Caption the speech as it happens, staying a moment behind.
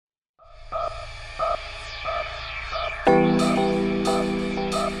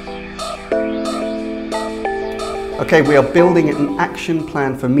Okay, we are building an action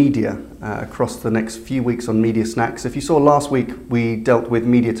plan for media across the next few weeks on Media Snacks. If you saw last week, we dealt with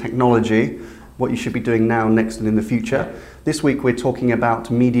media technology, what you should be doing now, next and in the future. This week we're talking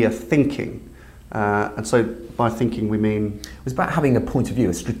about media thinking. And so by thinking we mean... It's about having a point of view,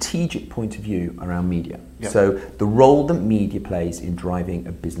 a strategic point of view around media. Yep. So the role that media plays in driving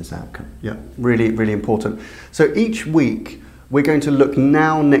a business outcome. Yeah, really, really important. So each week we're going to look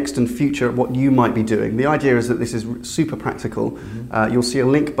now, next and future at what you might be doing. The idea is that this is super practical. You'll see a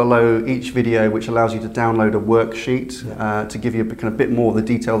link below each video which allows you to download a worksheet to give you a bit more of the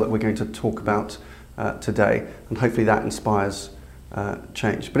detail that we're going to talk about today, and hopefully that inspires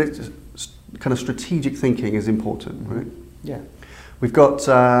change. But it's kind of strategic thinking is important, right? Yeah. We've got,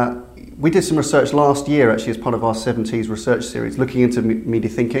 we did some research last year actually as part of our 70s research series looking into media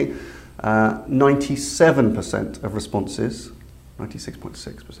thinking. 97% of responses,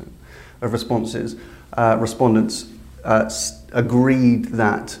 96.6% of responses, respondents agreed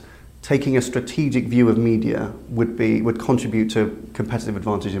that taking a strategic view of media would contribute to competitive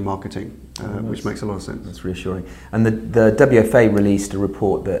advantage in marketing, which makes a lot of sense. That's reassuring. And the WFA released a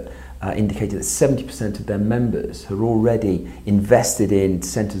report that indicated that 70% of their members had already invested in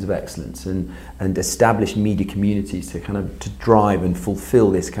centres of excellence and established media communities to drive and fulfil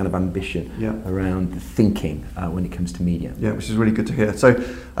this kind of ambition around thinking when it comes to media. Yeah, which is really good to hear. So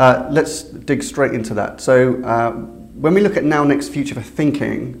let's dig straight into that. So when we look at now, next, future for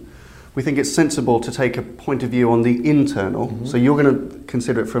thinking, we think it's sensible to take a point of view on the internal. So you're going to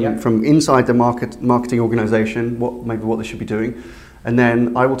consider it from inside the marketing organisation, what they should be doing. And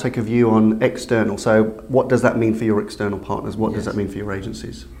then I will take a view on external. So what does that mean for your external partners? What does that mean for your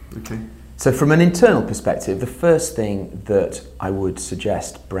agencies? Okay. So from an internal perspective, the first thing that I would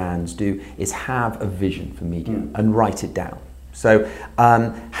suggest brands do is have a vision for media and write it down. So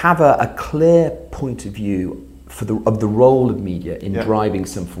have a clear point of view of the role of media in driving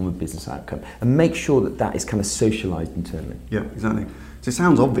some form of business outcome, and make sure that is kind of socialised internally. Yeah, exactly. So it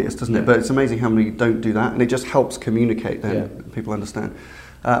sounds obvious, doesn't it? But it's amazing how many don't do that, and it just helps communicate then people understand.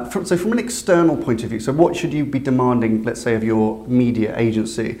 So from an external point of view, so what should you be demanding, let's say, of your media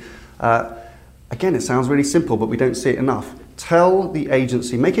agency? Again, it sounds really simple, but we don't see it enough. Tell the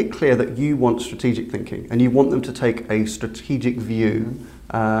agency, make it clear that you want strategic thinking, and you want them to take a strategic view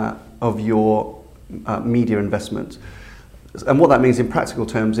of your media investment. And what that means in practical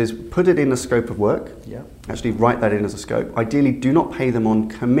terms is put it in a scope of work. Actually write that in as a scope. Ideally, do not pay them on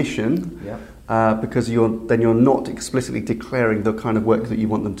commission because then you're not explicitly declaring the kind of work that you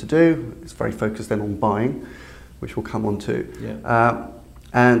want them to do. It's very focused then on buying, which we'll come on to.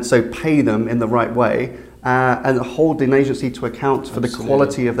 And so pay them in the right way and hold an agency to account for the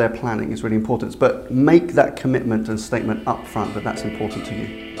quality of their planning is really important. But make that commitment and statement up front that that's important to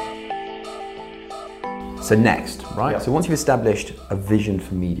you. So next, right? So once you've established a vision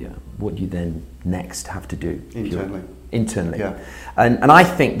for media, what do you then next have to do? Internally. Yeah. And I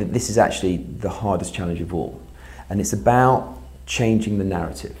think that this is actually the hardest challenge of all. And it's about changing the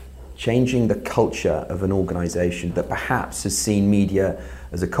narrative, changing the culture of an organisation that perhaps has seen media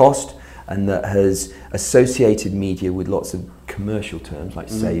as a cost and that has associated media with lots of commercial terms like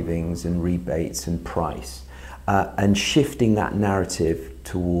savings and rebates and price, and shifting that narrative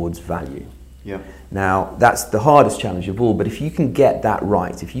towards value. Now, that's the hardest challenge of all, but if you can get that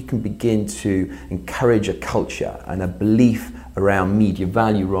right, if you can begin to encourage a culture and a belief around media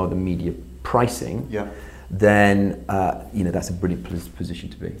value rather than media pricing, then that's a brilliant position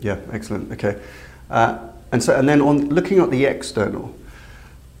to be. Yeah, excellent. Okay, and then on looking at the external.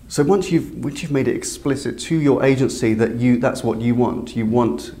 So once you've made it explicit to your agency that that's what you want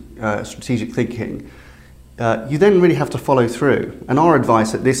strategic thinking. You then really have to follow through. And our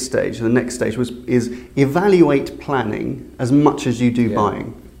advice at this stage, the next stage, is evaluate planning as much as you do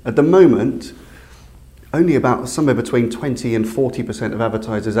buying. At the moment, only about somewhere between 20 and 40% of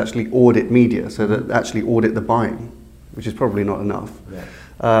advertisers actually audit media, so that actually audit the buying, which is probably not enough.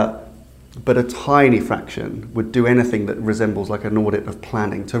 But a tiny fraction would do anything that resembles like an audit of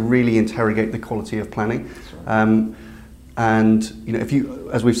planning to really interrogate the quality of planning. And if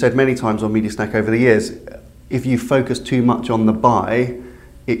you, as we've said many times on Media Snack over the years, if you focus too much on the buy,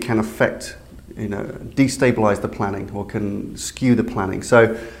 it can affect, destabilize the planning or can skew the planning.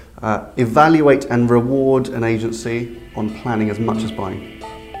 So evaluate and reward an agency on planning as much as buying.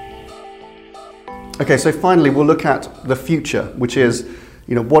 Okay, so finally we'll look at the future, which is,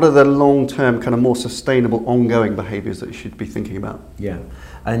 what are the long-term kind of more sustainable ongoing behaviours that you should be thinking about?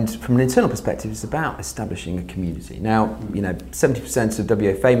 And from an internal perspective, it's about establishing a community. Now, 70% of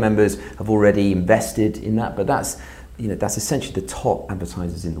WFA members have already invested in that, but that's essentially the top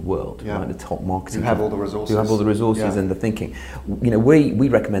advertisers in the world, right? The top marketing. Who have all the resources. Who have all the resources and the thinking. We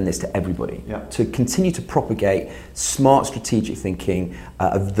recommend this to everybody to continue to propagate smart strategic thinking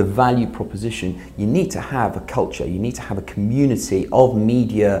of the value proposition. You need to have a culture, you need to have a community of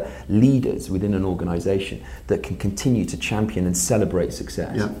media leaders within an organization that can continue to champion and celebrate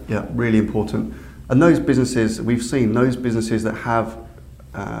success. Yeah, really important. And those businesses, we've seen those businesses that have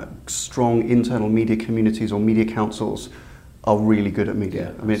strong internal media communities or media councils are really good at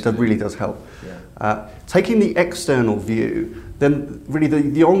media. I mean, it really does help. Taking the external view, then really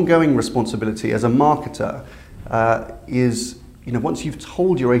the ongoing responsibility as a marketer is, once you've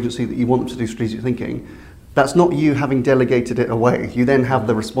told your agency that you want them to do strategic thinking, that's not you having delegated it away. You then have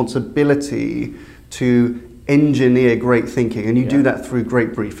the responsibility to engineer great thinking, and you do that through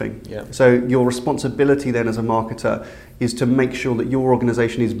great briefing. So your responsibility then as a marketer is to make sure that your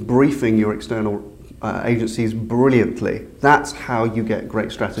organization is briefing your external agencies brilliantly. That's how you get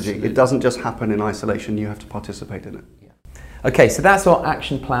great strategy. Absolutely. It doesn't just happen in isolation, you have to participate in it. Okay, so that's our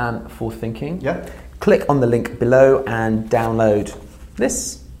action plan for thinking. Click on the link below and download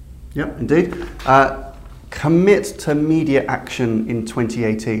this. Indeed. Commit to media action in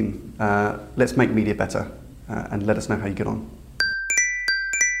 2018. Let's make media better, and let us know how you get on.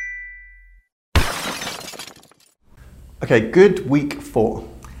 Okay, good week 4.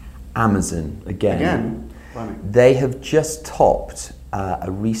 Amazon again. They have just topped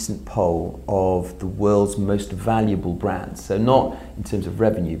a recent poll of the world's most valuable brands. So not in terms of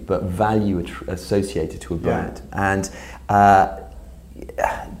revenue, but value associated to a brand. And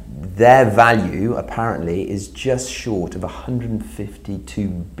their value apparently is just short of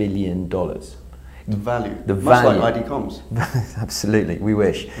 $152 billion. The value. Much like ID Comms. Absolutely, we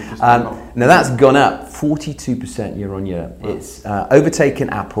wish. Now that's gone up 42% year on year. Wow. It's overtaken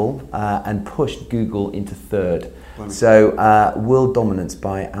Apple and pushed Google into third. So world dominance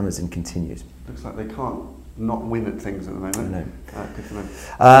by Amazon continues. Looks like they can't not win at things at the moment. I know. Good to know.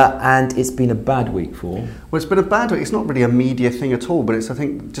 And it's been a bad week for... Well, it's been a bad week. It's not really a media thing at all, but it's, I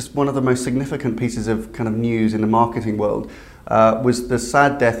think, just one of the most significant pieces of kind of news in the marketing world was the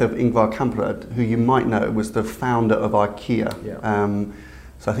sad death of Ingvar Kamprad, who you might know was the founder of IKEA.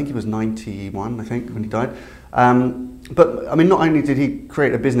 So I think he was 91, I think, when he died. But, I mean, not only did he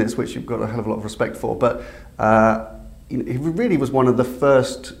create a business, which you've got a hell of a lot of respect for, but he really was one of the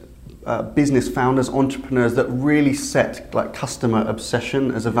first business founders, entrepreneurs that really set like customer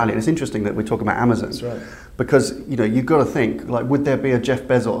obsession as a value. And it's interesting that we're talking about Amazon. That's right. Because you've got to think, like, would there be a Jeff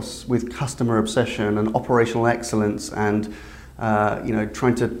Bezos with customer obsession and operational excellence and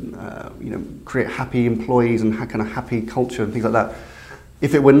trying to create happy employees and kind of happy culture and things like that,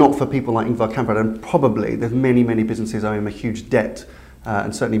 if it were not for people like Ingvar Kamprad? And probably there's many businesses owe him a huge debt.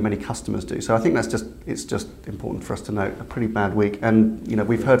 And certainly many customers do. So I think it's just important for us to note. A pretty bad week, and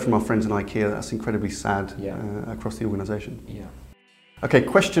we've heard from our friends in IKEA that's incredibly sad across the organisation. Okay,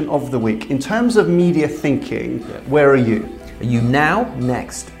 question of the week. In terms of media thinking, where are you? Are you now,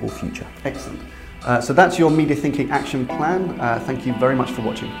 next, or future? Excellent. So that's your media thinking action plan. Thank you very much for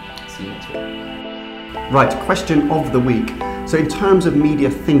watching. See you next week. Right, question of the week. So in terms of media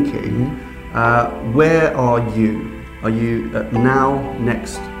thinking, where are you? Are you now,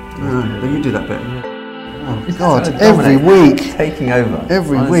 next? No, you do that bit. Oh God, every week. Taking over.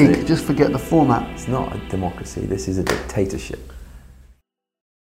 Every week, just forget the format. It's not a democracy, this is a dictatorship.